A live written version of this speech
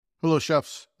Hello,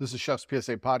 chefs. This is Chef's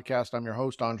PSA Podcast. I'm your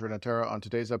host, Andre Natera. On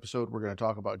today's episode, we're going to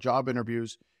talk about job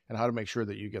interviews and how to make sure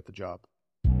that you get the job.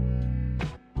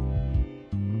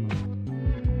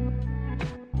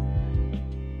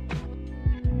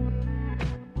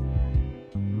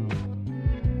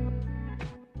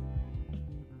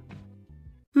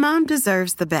 Mom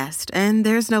deserves the best, and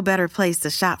there's no better place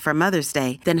to shop for Mother's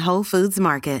Day than Whole Foods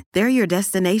Market. They're your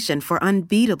destination for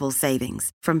unbeatable savings,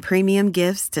 from premium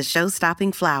gifts to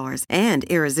show-stopping flowers and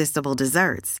irresistible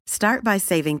desserts. Start by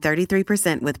saving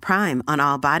 33% with Prime on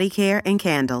all body care and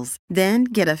candles. Then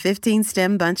get a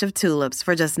 15-stem bunch of tulips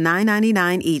for just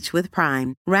 $9.99 each with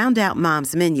Prime. Round out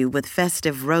Mom's menu with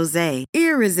festive rosé,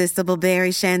 irresistible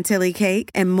berry chantilly cake,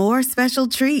 and more special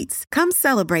treats. Come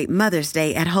celebrate Mother's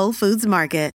Day at Whole Foods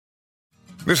Market.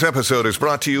 This episode is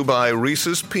brought to you by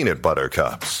Reese's Peanut Butter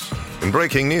Cups. In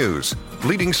breaking news,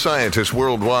 leading scientists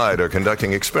worldwide are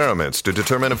conducting experiments to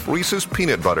determine if Reese's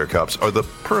Peanut Butter Cups are the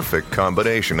perfect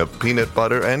combination of peanut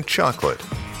butter and chocolate.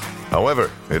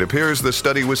 However, it appears the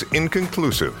study was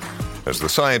inconclusive, as the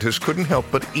scientists couldn't help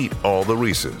but eat all the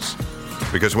Reese's.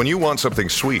 Because when you want something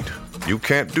sweet, you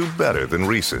can't do better than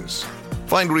Reese's.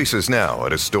 Find Reese's now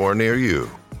at a store near you.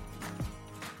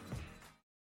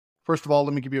 First of all,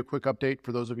 let me give you a quick update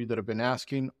for those of you that have been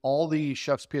asking. All the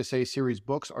Chef's PSA series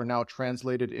books are now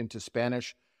translated into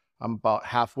Spanish. I'm about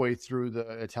halfway through the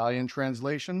Italian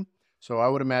translation. So I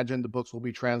would imagine the books will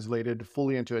be translated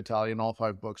fully into Italian, all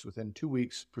 5 books, within 2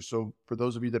 weeks. So for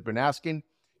those of you that have been asking,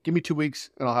 give me 2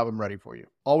 weeks and I'll have them ready for you.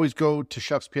 Always go to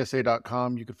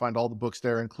chefspsa.com. You can find all the books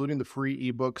there, including the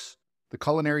free ebooks, the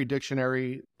Culinary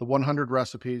Dictionary, the 100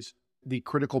 recipes, the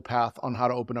critical path on how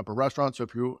to open up a restaurant. So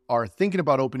if you are thinking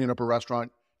about opening up a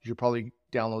restaurant, you should probably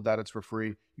download that. It's for free.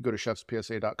 You go to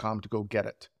chefspsa.com to go get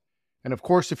it. And of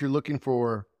course, if you're looking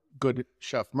for good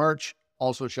chef merch,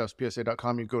 also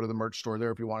chefspsa.com, you go to the merch store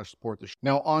there if you want to support the show.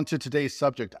 Now on to today's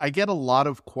subject. I get a lot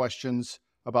of questions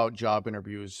about job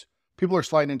interviews. People are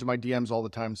sliding into my DMs all the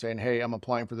time saying, hey, I'm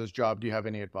applying for this job. Do you have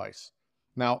any advice?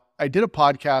 Now, I did a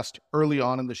podcast early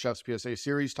on in the Chef's PSA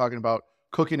series talking about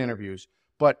cooking interviews,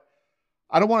 but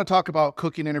I don't want to talk about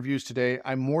cooking interviews today.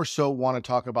 I more so want to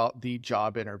talk about the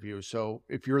job interview. So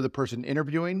if you're the person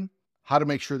interviewing, how to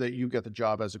make sure that you get the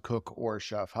job as a cook or a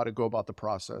chef, how to go about the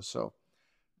process. So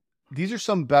these are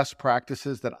some best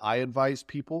practices that I advise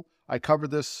people. I cover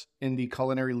this in the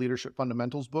Culinary Leadership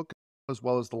Fundamentals book, as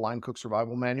well as the Line Cook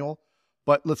Survival Manual.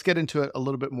 But let's get into it a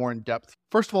little bit more in depth.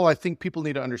 First of all, I think people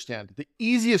need to understand the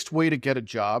easiest way to get a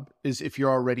job is if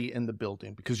you're already in the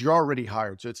building, because you're already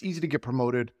hired. So it's easy to get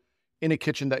promoted in a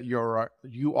kitchen that you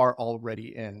are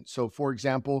already in. So for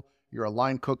example, you're a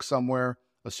line cook somewhere,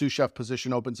 a sous chef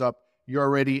position opens up, you're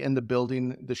already in the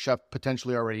building, the chef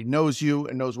potentially already knows you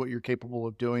and knows what you're capable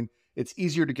of doing. It's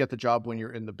easier to get the job when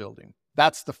you're in the building.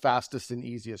 That's the fastest and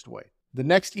easiest way. The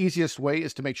next easiest way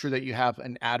is to make sure that you have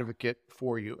an advocate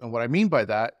for you. And what I mean by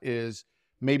that is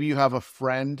maybe you have a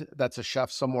friend that's a chef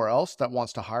somewhere else that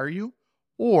wants to hire you,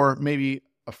 or maybe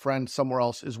a friend somewhere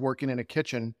else is working in a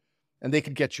kitchen and they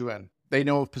could get you in. They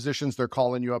know of positions, they're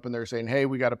calling you up and they're saying, hey,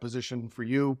 we got a position for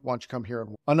you. Why don't you come here?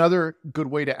 Another good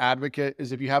way to advocate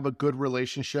is if you have a good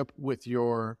relationship with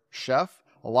your chef.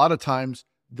 A lot of times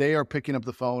they are picking up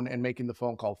the phone and making the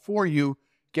phone call for you,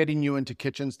 getting you into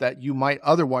kitchens that you might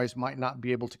not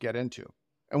be able to get into.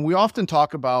 And we often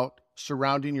talk about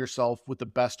surrounding yourself with the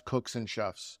best cooks and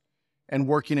chefs and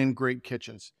working in great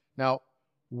kitchens. Now,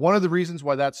 one of the reasons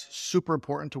why that's super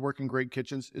important to work in great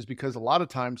kitchens is because a lot of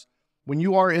times when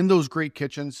you are in those great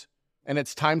kitchens and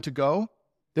it's time to go,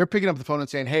 they're picking up the phone and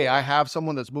saying, hey, I have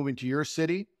someone that's moving to your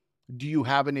city. Do you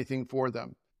have anything for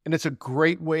them? And it's a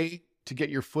great way to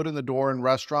get your foot in the door in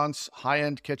restaurants,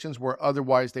 high-end kitchens where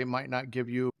otherwise they might not give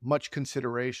you much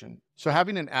consideration. So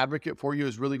having an advocate for you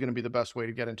is really going to be the best way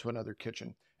to get into another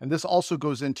kitchen. And this also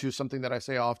goes into something that I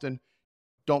say often,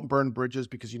 don't burn bridges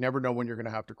because you never know when you're going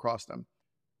to have to cross them.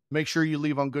 Make sure you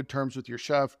leave on good terms with your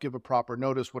chef, give a proper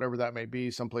notice, whatever that may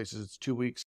be. Some places it's 2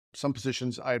 weeks. Some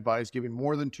positions I advise giving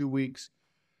more than 2 weeks.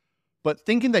 But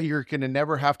thinking that you're going to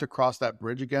never have to cross that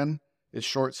bridge again is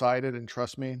short-sighted, and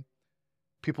trust me,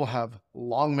 people have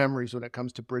long memories when it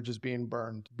comes to bridges being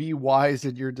burned. Be wise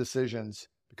in your decisions,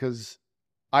 because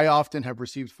I often have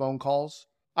received phone calls.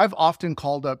 I've often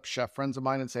called up chef friends of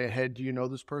mine and say, hey, do you know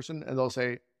this person? And they'll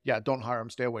say, yeah, don't hire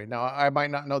him, stay away. Now, I might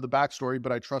not know the backstory,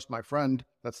 but I trust my friend,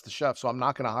 that's the chef, so I'm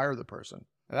not going to hire the person.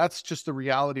 And that's just the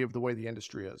reality of the way the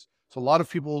industry is. So a lot of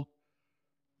people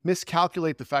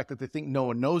miscalculate the fact that they think no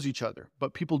one knows each other,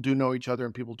 but people do know each other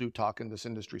and people do talk in this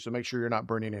industry. So make sure you're not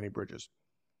burning any bridges.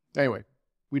 Anyway,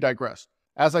 we digress.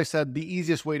 As I said, the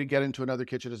easiest way to get into another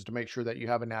kitchen is to make sure that you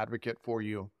have an advocate for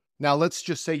you. Now, let's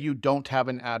just say you don't have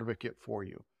an advocate for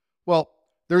you. Well,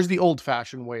 there's the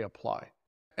old-fashioned way, apply.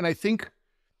 And I think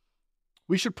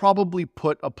we should probably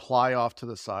put apply off to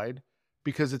the side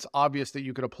because it's obvious that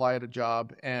you could apply at a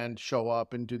job and show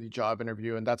up and do the job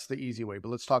interview, and that's the easy way. But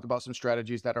let's talk about some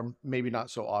strategies that are maybe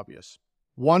not so obvious.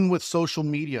 One, with social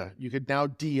media, you could now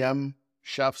DM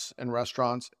chefs and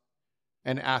restaurants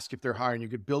and ask if they're hiring. You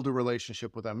could build a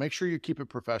relationship with them. Make sure you keep it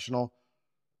professional,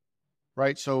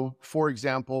 right? So, for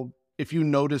example, if you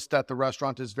notice that the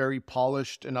restaurant is very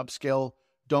polished and upscale,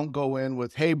 don't go in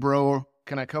with, "Hey, bro,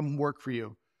 can I come work for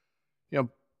you?"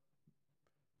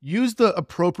 Use the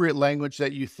appropriate language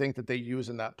that you think that they use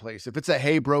in that place. If it's a,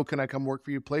 "Hey, bro, can I come work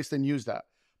for you" place, then use that.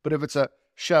 But if it's a,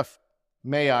 "Chef,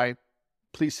 may I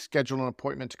please schedule an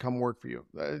appointment to come work for you?"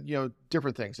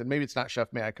 Different things. And maybe it's not,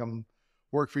 "Chef, may I come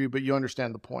work for you?" but you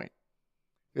understand the point.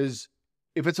 Is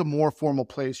if it's a more formal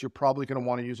place, you're probably going to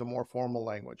want to use a more formal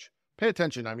language. Pay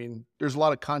attention. I mean, there's a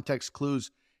lot of context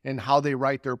clues in how they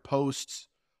write their posts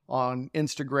on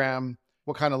Instagram,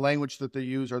 what kind of language that they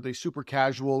use. Are they super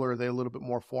casual or are they a little bit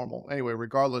more formal? Anyway,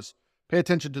 regardless, pay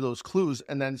attention to those clues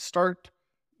and then start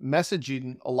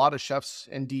messaging a lot of chefs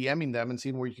and DMing them and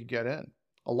seeing where you could get in.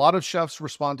 A lot of chefs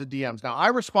respond to DMs. Now, I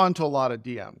respond to a lot of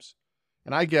DMs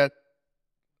and I get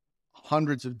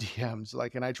hundreds of DMs,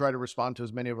 and I try to respond to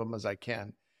as many of them as I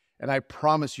can. And I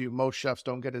promise you, most chefs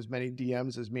don't get as many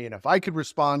DMs as me. And if I could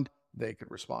respond, they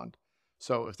could respond.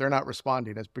 So if they're not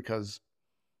responding, it's because,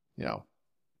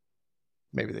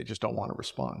 maybe they just don't want to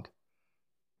respond.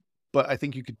 But I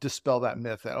think you could dispel that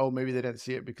myth that, oh, maybe they didn't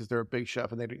see it because they're a big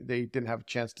chef and they didn't have a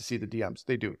chance to see the DMs.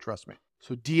 They do, trust me.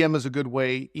 So DM is a good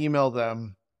way. Email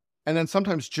them. And then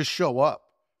sometimes just show up.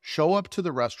 Show up to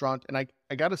the restaurant. And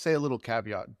I got to say a little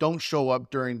caveat. Don't show up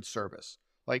during service.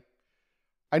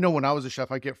 I know when I was a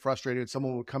chef, I get frustrated.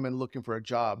 Someone would come in looking for a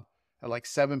job at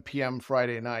 7 p.m.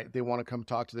 Friday night. They want to come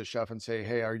talk to the chef and say,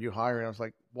 "Hey, are you hiring?" I was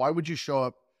like, why would you show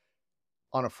up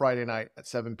on a Friday night at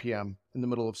 7 p.m. in the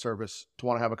middle of service to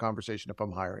want to have a conversation if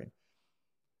I'm hiring?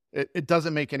 It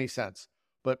doesn't make any sense.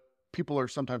 But people are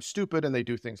sometimes stupid and they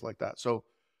do things like that. So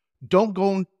don't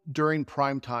go during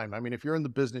prime time. I mean, if you're in the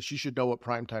business, you should know what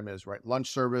prime time is, right? Lunch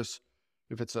service,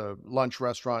 if it's a lunch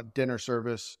restaurant, dinner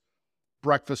service,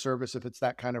 breakfast service, if it's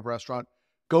that kind of restaurant.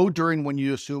 Go during when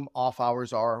you assume off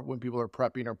hours are, when people are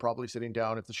prepping or probably sitting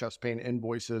down, if the chef's paying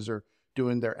invoices or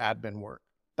doing their admin work.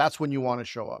 That's when you want to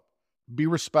show up. Be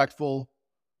respectful.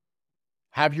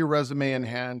 Have your resume in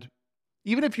hand.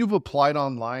 Even if you've applied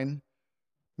online,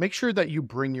 make sure that you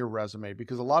bring your resume,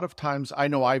 because a lot of times I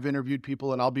know I've interviewed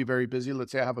people and I'll be very busy.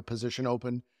 Let's say I have a position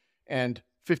open and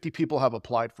 50 people have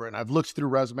applied for it. And I've looked through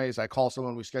resumes. I call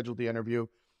someone, we scheduled the interview,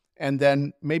 and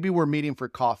then maybe we're meeting for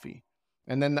coffee.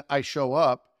 And then I show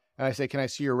up and I say, "Can I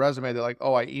see your resume?" They're like,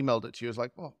 "Oh, I emailed it to you." It's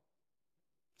like, well,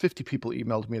 50 people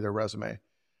emailed me their resume.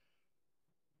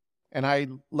 And I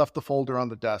left the folder on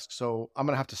the desk. So I'm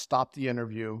going to have to stop the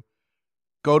interview,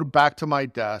 back to my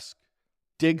desk,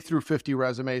 dig through 50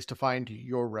 resumes to find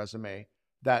your resume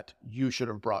that you should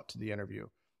have brought to the interview.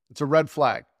 It's a red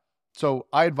flag. So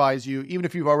I advise you, even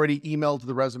if you've already emailed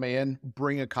the resume in,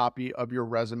 bring a copy of your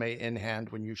resume in hand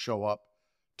when you show up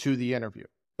to the interview.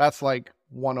 That's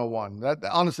 101. That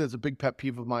honestly, it's a big pet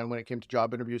peeve of mine when it came to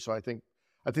job interviews. So I think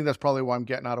that's probably why I'm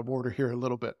getting out of order here a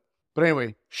little bit. But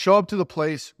anyway, show up to the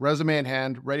place, resume in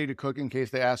hand, ready to cook in case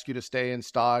they ask you to stay in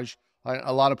stage.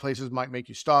 A lot of places might make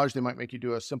you stage. They might make you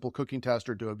do a simple cooking test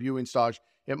or do a viewing stage.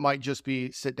 It might just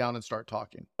be sit down and start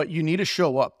talking. But you need to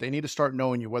show up. They need to start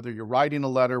knowing you, whether you're writing a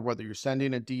letter, whether you're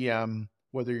sending a DM,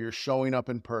 whether you're showing up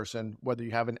in person, whether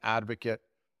you have an advocate.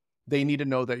 They need to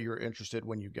know that you're interested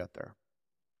when you get there.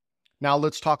 Now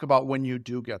let's talk about when you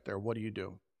do get there. What do you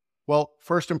do? Well,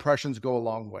 first impressions go a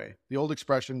long way. The old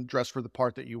expression, dress for the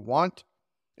part that you want,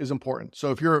 is important.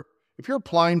 So if you're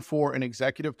applying for an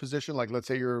executive position, let's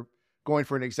say you're going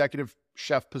for an executive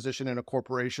chef position in a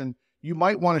corporation, you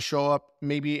might want to show up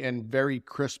maybe in very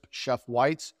crisp chef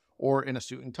whites or in a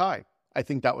suit and tie. I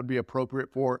think that would be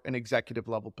appropriate for an executive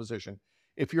level position.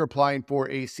 If you're applying for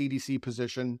a CDC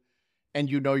position and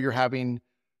you're having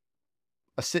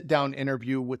a sit-down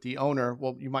interview with the owner,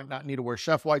 well, you might not need to wear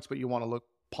chef whites, but you want to look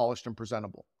polished and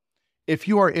presentable. If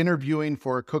you are interviewing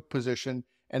for a cook position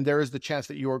and there is the chance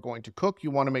that you are going to cook,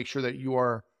 you want to make sure that you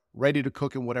are ready to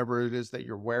cook in whatever it is that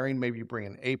you're wearing. Maybe you bring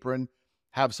an apron,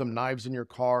 have some knives in your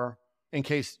car in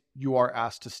case you are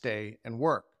asked to stay and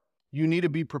work. You need to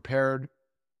be prepared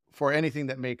for anything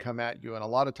that may come at you. And a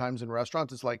lot of times in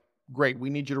restaurants, it's like, great, we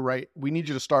need you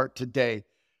to start today.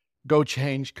 Go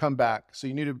change, come back. So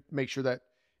you need to make sure that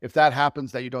if that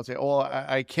happens, that you don't say, "Oh,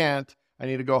 I can't. I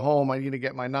need to go home. I need to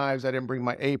get my knives. I didn't bring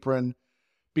my apron."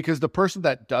 because the person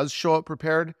that does show up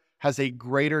prepared has a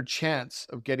greater chance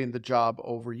of getting the job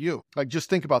over you. Like, just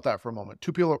think about that for a moment.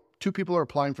 Two people are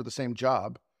applying for the same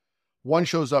job. One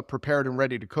shows up prepared and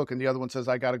ready to cook, and the other one says,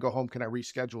 I got to go home. Can I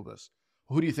reschedule this?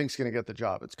 Who do you think is going to get the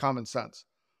job? It's common sense.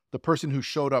 The person who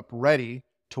showed up ready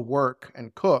to work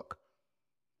and cook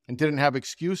and didn't have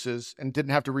excuses and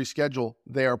didn't have to reschedule,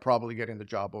 they are probably getting the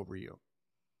job over you.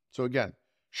 So again,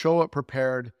 show up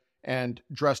prepared and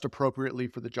dressed appropriately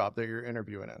for the job that you're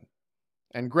interviewing in.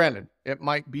 And granted, it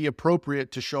might be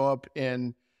appropriate to show up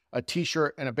in a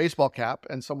t-shirt and a baseball cap,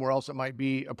 and somewhere else it might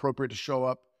be appropriate to show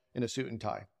up in a suit and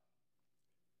tie.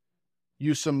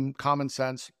 Use some common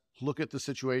sense, look at the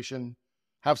situation,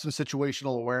 have some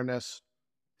situational awareness,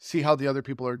 see how the other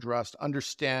people are dressed,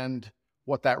 understand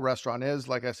what that restaurant is.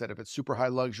 Like I said, if it's super high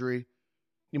luxury,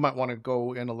 you might want to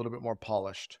go in a little bit more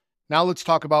polished. Now let's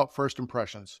talk about first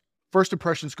impressions. First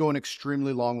impressions go an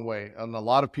extremely long way, and a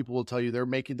lot of people will tell you they're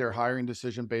making their hiring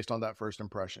decision based on that first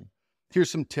impression.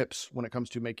 Here's some tips when it comes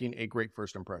to making a great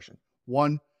first impression.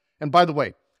 One, and by the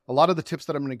way, a lot of the tips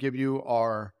that I'm going to give you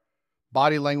are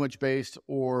body language based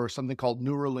or something called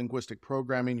neuro-linguistic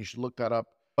programming. You should look that up.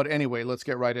 But anyway, let's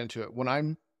get right into it. When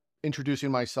I'm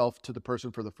introducing myself to the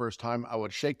person for the first time, I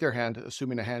would shake their hand,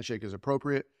 assuming a handshake is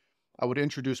appropriate. I would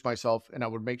introduce myself, and I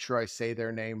would make sure I say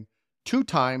their name 2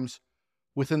 times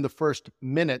within the first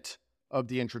minute of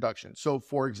the introduction. So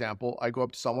for example, I go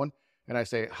up to someone and I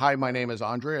say, hi, my name is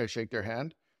Andre. I shake their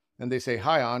hand and they say,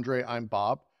 hi, Andre, I'm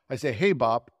Bob. I say, hey,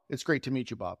 Bob, it's great to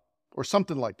meet you, Bob, or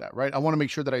something like that, right? I want to make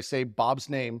sure that I say Bob's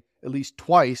name at least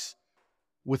twice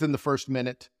within the first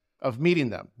minute of meeting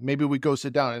them. Maybe we go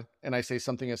sit down and I say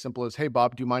something as simple as, hey,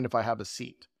 Bob, do you mind if I have a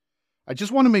seat? I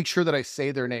just want to make sure that I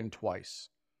say their name twice.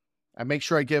 I make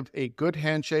sure I give a good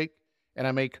handshake and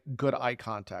I make good eye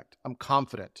contact. I'm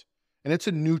confident. And it's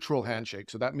a neutral handshake.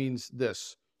 So that means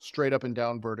this, straight up and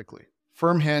down vertically.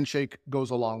 Firm handshake goes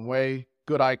a long way.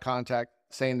 Good eye contact,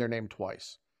 saying their name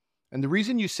twice. And the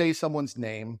reason you say someone's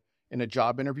name in a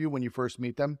job interview when you first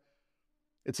meet them,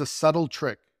 it's a subtle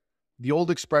trick. The old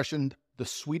expression, the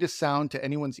sweetest sound to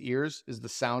anyone's ears is the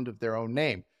sound of their own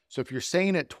name. So if you're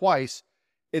saying it twice,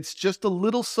 it's just a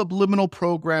little subliminal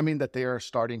programming that they are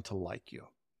starting to like you,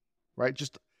 right?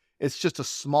 It's just a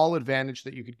small advantage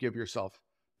that you could give yourself.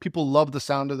 People love the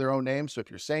sound of their own name, so if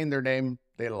you're saying their name,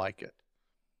 they like it,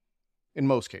 in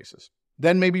most cases.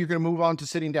 Then maybe you're going to move on to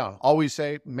sitting down. Always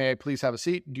say, may I please have a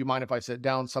seat? Do you mind if I sit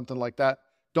down? Something like that.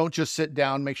 Don't just sit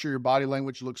down. Make sure your body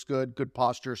language looks good, good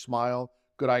posture, smile,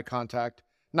 good eye contact.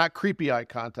 Not creepy eye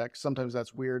contact. Sometimes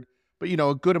that's weird, but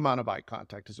a good amount of eye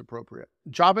contact is appropriate.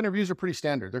 Job interviews are pretty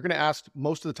standard. They're going to ask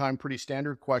most of the time pretty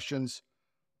standard questions.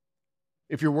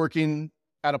 If you're working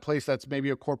at a place that's maybe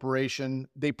a corporation,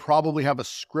 they probably have a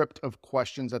script of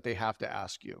questions that they have to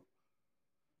ask you.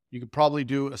 You could probably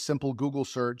do a simple Google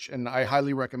search, and I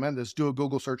highly recommend this. Do a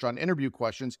Google search on interview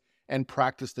questions and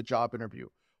practice the job interview.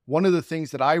 One of the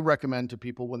things that I recommend to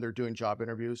people when they're doing job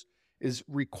interviews is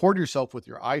record yourself with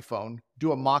your iPhone,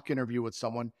 do a mock interview with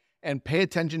someone, and pay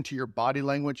attention to your body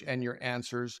language and your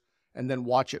answers, and then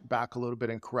watch it back a little bit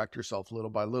and correct yourself little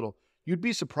by little. You'd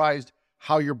be surprised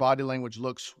how your body language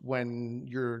looks when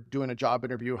you're doing a job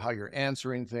interview, how you're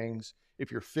answering things,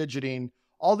 if you're fidgeting.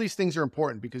 All these things are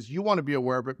important because you want to be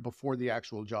aware of it before the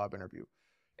actual job interview.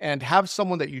 And have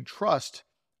someone that you trust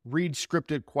read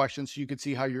scripted questions so you can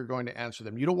see how you're going to answer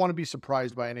them. You don't want to be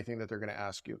surprised by anything that they're going to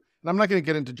ask you. And I'm not going to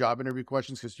get into job interview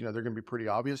questions because they're going to be pretty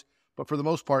obvious. But for the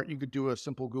most part, you could do a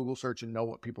simple Google search and know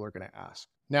what people are going to ask.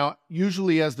 Now,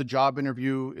 usually as the job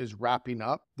interview is wrapping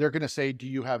up, they're going to say, do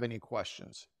you have any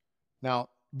questions? Now,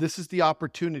 this is the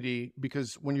opportunity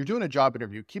because when you're doing a job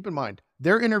interview, keep in mind,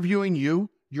 they're interviewing you,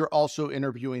 you're also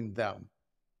interviewing them.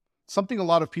 Something a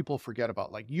lot of people forget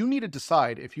about. Like, you need to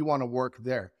decide if you want to work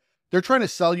there. They're trying to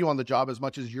sell you on the job as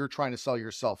much as you're trying to sell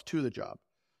yourself to the job.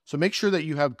 So make sure that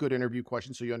you have good interview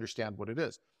questions so you understand what it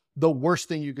is. The worst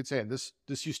thing you could say, and this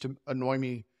used to annoy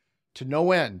me to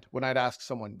no end when I'd ask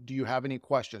someone, do you have any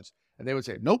questions? And they would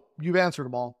say, nope, you've answered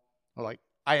them all. I'm like,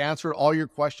 I answered all your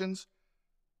questions?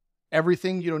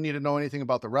 Everything? You don't need to know anything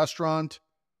about the restaurant,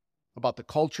 about the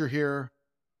culture here,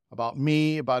 about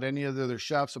me, about any of the other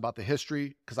chefs, about the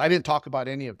history, because I didn't talk about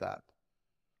any of that.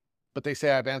 But they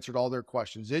say I've answered all their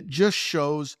questions. It just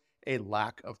shows a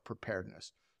lack of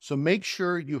preparedness. So make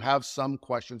sure you have some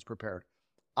questions prepared.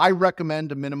 I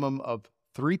recommend a minimum of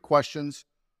 3 questions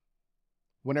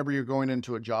whenever you're going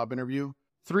into a job interview.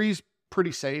 3 is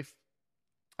pretty safe.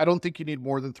 I don't think you need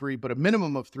more than 3, but a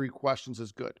minimum of 3 questions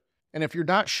is good. And if you're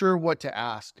not sure what to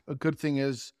ask, a good thing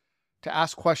is to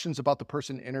ask questions about the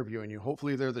person interviewing you.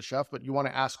 Hopefully they're the chef, but you want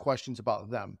to ask questions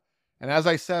about them. And as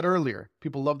I said earlier,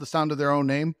 people love the sound of their own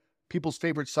name. People's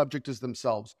favorite subject is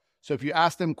themselves. So if you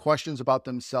ask them questions about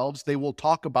themselves, they will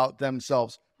talk about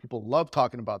themselves. People love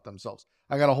talking about themselves.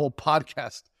 I got a whole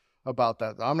podcast about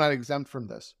that. I'm not exempt from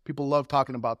this. People love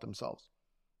talking about themselves.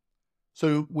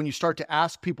 So when you start to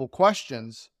ask people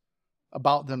questions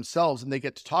about themselves and they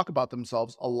get to talk about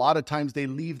themselves, a lot of times they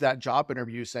leave that job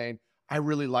interview saying, I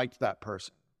really liked that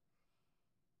person.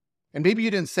 And maybe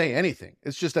you didn't say anything.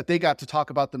 It's just that they got to talk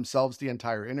about themselves the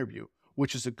entire interview,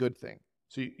 which is a good thing.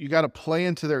 So you got to play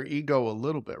into their ego a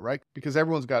little bit, right? Because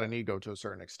everyone's got an ego to a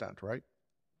certain extent, right?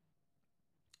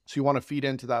 So you want to feed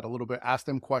into that a little bit. Ask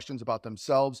them questions about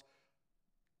themselves.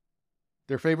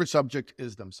 Their favorite subject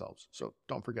is themselves. So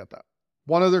don't forget that.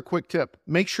 One other quick tip.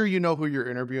 Make sure you know who you're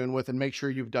interviewing with and make sure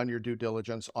you've done your due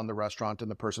diligence on the restaurant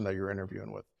and the person that you're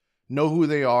interviewing with. Know who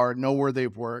they are. Know where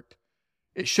they've worked.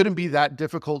 It shouldn't be that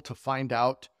difficult to find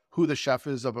out who the chef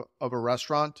is of a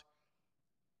restaurant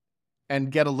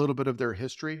and get a little bit of their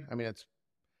history. I mean,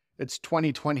 it's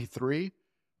 2023.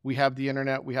 We have the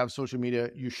internet. We have social media.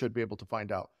 You should be able to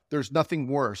find out. There's nothing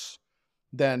worse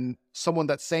than someone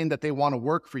that's saying that they want to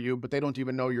work for you, but they don't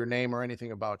even know your name or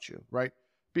anything about you, right?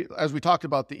 As we talked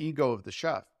about the ego of the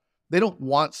chef, they don't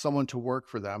want someone to work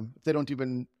for them. They don't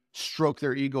even stroke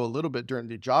their ego a little bit during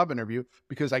the job interview,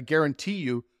 because I guarantee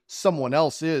you someone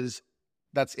else is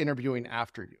that's interviewing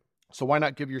after you. So why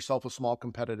not give yourself a small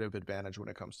competitive advantage when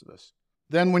it comes to this?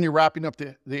 Then when you're wrapping up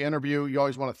the interview, you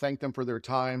always want to thank them for their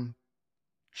time,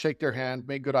 shake their hand,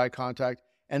 make good eye contact,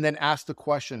 and then ask the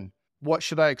question, what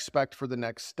should I expect for the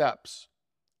next steps?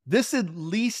 This at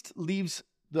least leaves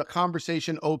the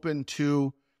conversation open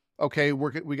to, okay,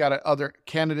 we got other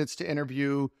candidates to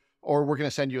interview, or we're going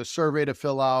to send you a survey to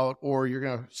fill out, or you're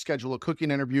going to schedule a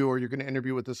cooking interview, or you're going to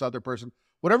interview with this other person.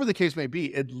 Whatever the case may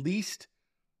be, at least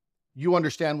you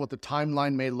understand what the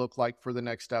timeline may look like for the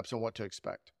next steps and what to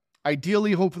expect.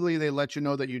 Ideally, hopefully, they let you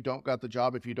know that you don't got the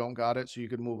job if you don't got it, so you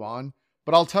can move on.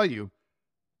 But I'll tell you,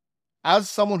 as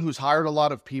someone who's hired a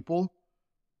lot of people,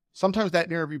 sometimes that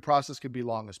interview process could be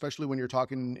long, especially when you're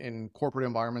talking in corporate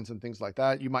environments and things like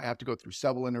that. You might have to go through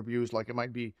several interviews, like it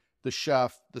might be the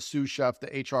chef, the sous chef,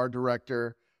 the HR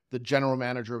director, the general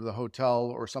manager of the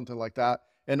hotel, or something like that.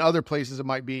 In other places, it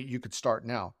might be you could start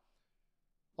now.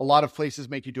 A lot of places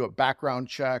make you do a background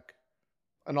check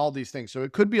and all these things. So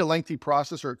it could be a lengthy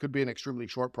process, or it could be an extremely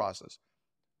short process.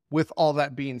 With all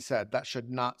that being said, that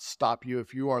should not stop you.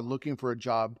 If you are looking for a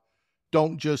job,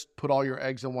 don't just put all your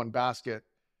eggs in one basket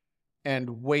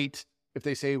and wait. If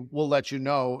they say, we'll let you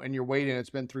know, and you're waiting, it's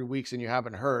been 3 weeks and you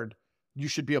haven't heard, you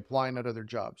should be applying at other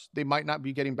jobs. They might not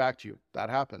be getting back to you.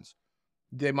 That happens.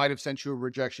 They might have sent you a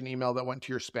rejection email that went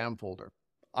to your spam folder.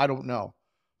 I don't know.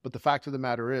 But the fact of the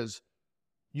matter is,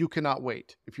 you cannot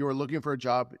wait. If you are looking for a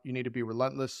job, you need to be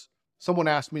relentless. Someone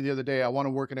asked me the other day, I want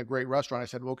to work in a great restaurant. I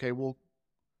said, well, okay, well,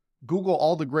 Google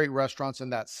all the great restaurants in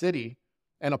that city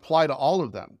and apply to all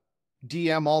of them.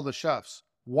 DM all the chefs.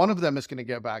 One of them is going to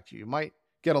get back to you. You might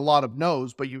get a lot of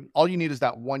no's, but all you need is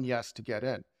that one yes to get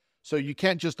in. So you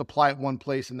can't just apply at one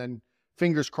place and then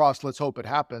fingers crossed, let's hope it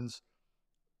happens.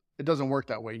 It doesn't work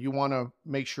that way. You want to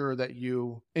make sure that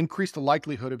you increase the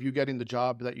likelihood of you getting the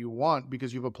job that you want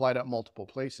because you've applied at multiple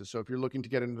places. So if you're looking to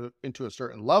get into a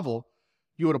certain level,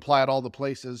 you would apply at all the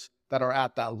places that are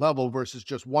at that level versus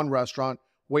just one restaurant,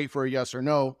 wait for a yes or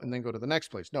no, and then go to the next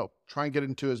place. No, try and get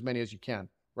into as many as you can,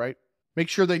 right? Make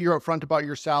sure that you're upfront about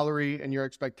your salary and your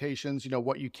expectations,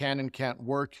 what you can and can't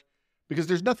work, because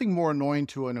there's nothing more annoying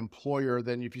to an employer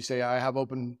than if you say, I have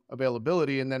open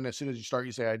availability, and then as soon as you start,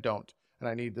 you say, I don't, and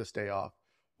I need this day off.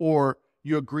 Or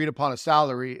you agreed upon a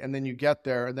salary, and then you get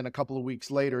there, and then a couple of weeks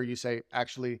later, you say,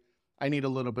 actually, I need a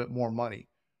little bit more money.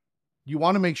 You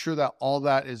want to make sure that all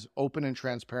that is open and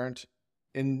transparent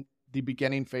in the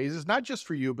beginning phases, not just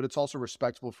for you, but it's also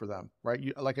respectful for them, right?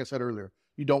 Like I said earlier,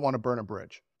 you don't want to burn a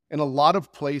bridge. In a lot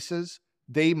of places,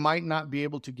 they might not be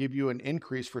able to give you an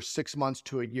increase for 6 months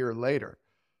to a year later.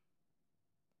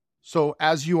 So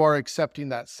as you are accepting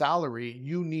that salary,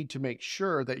 you need to make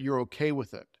sure that you're okay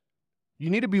with it. You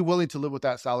need to be willing to live with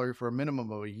that salary for a minimum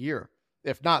of a year.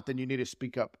 If not, then you need to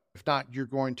speak up. If not, you're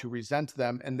going to resent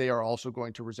them, and they are also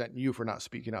going to resent you for not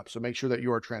speaking up. So make sure that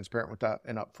you are transparent with that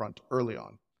and upfront early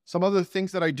on. Some other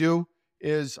things that I do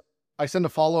is I send a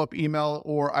follow-up email,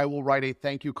 or I will write a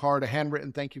thank you card. A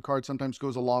handwritten thank you card sometimes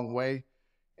goes a long way.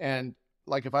 And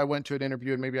like if I went to an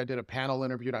interview and maybe I did a panel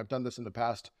interview, and I've done this in the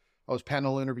past, I was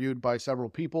panel interviewed by several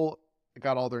people. I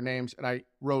got all their names, and I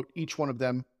wrote each one of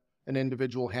them an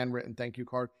individual handwritten thank you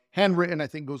card. Handwritten, I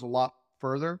think, goes a lot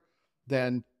further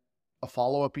than a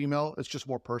follow-up email. It's just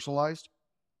more personalized,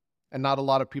 and not a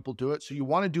lot of people do it. So you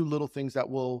want to do little things that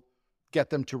will get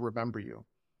them to remember you.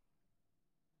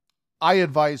 I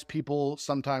advise people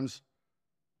sometimes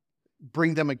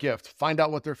bring them a gift. Find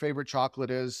out what their favorite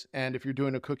chocolate is. And if you're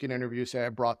doing a cooking interview, say, I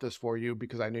brought this for you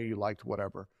because I knew you liked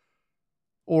whatever.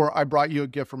 Or I brought you a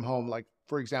gift from home. Like,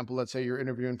 for example, let's say you're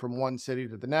interviewing from one city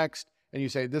to the next, and you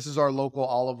say, this is our local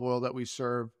olive oil that we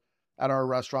serve at our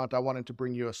restaurant. I wanted to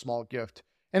bring you a small gift.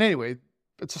 And anyway,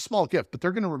 it's a small gift, but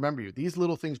they're going to remember you. These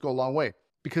little things go a long way,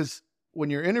 because when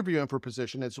you're interviewing for a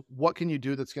position, it's what can you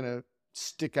do that's going to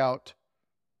stick out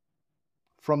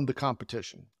from the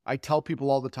competition. I tell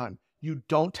people all the time, you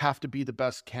don't have to be the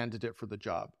best candidate for the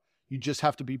job. You just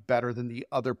have to be better than the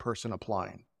other person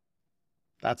applying.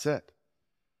 That's it.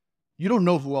 You don't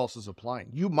know who else is applying.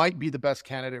 You might be the best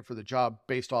candidate for the job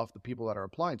based off the people that are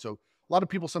applying. So a lot of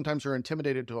people sometimes are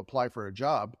intimidated to apply for a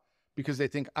job because they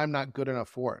think I'm not good enough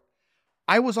for it.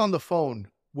 I was on the phone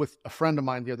with a friend of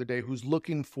mine the other day who's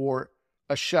looking for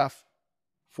a chef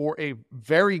for a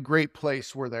very great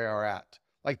place where they are at.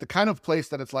 Like the kind of place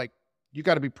that it's like, you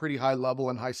got to be pretty high level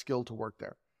and high skill to work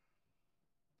there.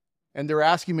 And they're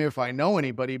asking me if I know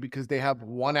anybody because they have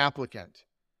one applicant.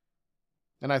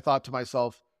 And I thought to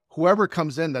myself, whoever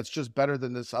comes in that's just better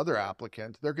than this other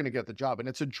applicant, they're going to get the job. And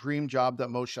it's a dream job that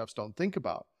most chefs don't think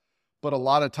about. But a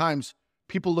lot of times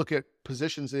people look at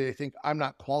positions and they think, I'm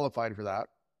not qualified for that.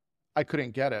 I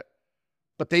couldn't get it.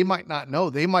 But they might not know.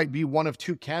 They might be one of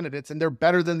two candidates and they're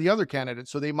better than the other candidate.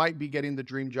 So they might be getting the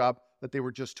dream job that they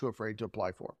were just too afraid to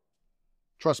apply for.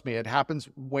 Trust me, it happens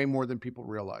way more than people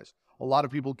realize. A lot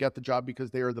of people get the job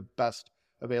because they are the best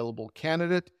available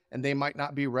candidate and they might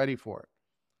not be ready for it.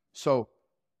 So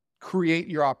create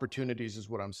your opportunities is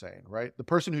what I'm saying, right? The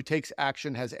person who takes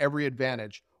action has every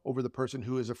advantage over the person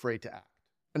who is afraid to act.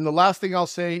 And the last thing I'll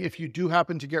say, if you do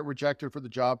happen to get rejected for the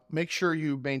job, make sure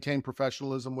you maintain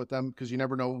professionalism with them because you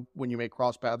never know when you may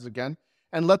cross paths again.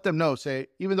 And let them know, say,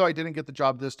 even though I didn't get the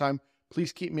job this time,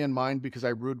 please keep me in mind because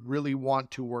I would really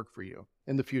want to work for you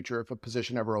in the future if a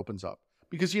position ever opens up.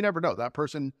 Because you never know, that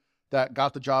person that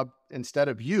got the job instead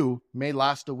of you may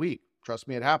last a week. Trust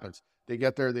me, it happens. They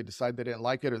get there, they decide they didn't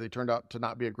like it, or they turned out to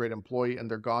not be a great employee and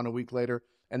they're gone a week later.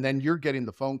 And then you're getting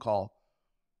the phone call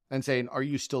and saying, are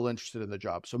you still interested in the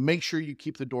job? So make sure you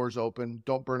keep the doors open,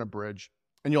 don't burn a bridge,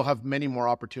 and you'll have many more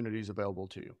opportunities available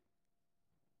to you.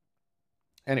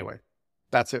 Anyway,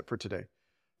 that's it for today.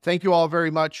 Thank you all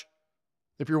very much.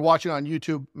 If you're watching on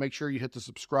YouTube, make sure you hit the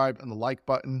subscribe and the like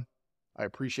button. I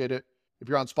appreciate it. If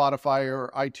you're on Spotify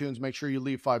or iTunes, make sure you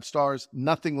leave 5 stars.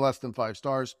 Nothing less than 5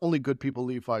 stars. Only good people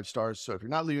leave 5 stars. So if you're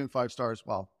not leaving 5 stars,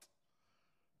 well,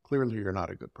 clearly you're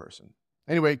not a good person.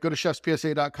 Anyway, go to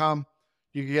chefspsa.com.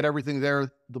 You can get everything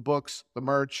there, the books, the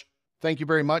merch. Thank you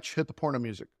very much. Hit the porno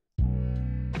music.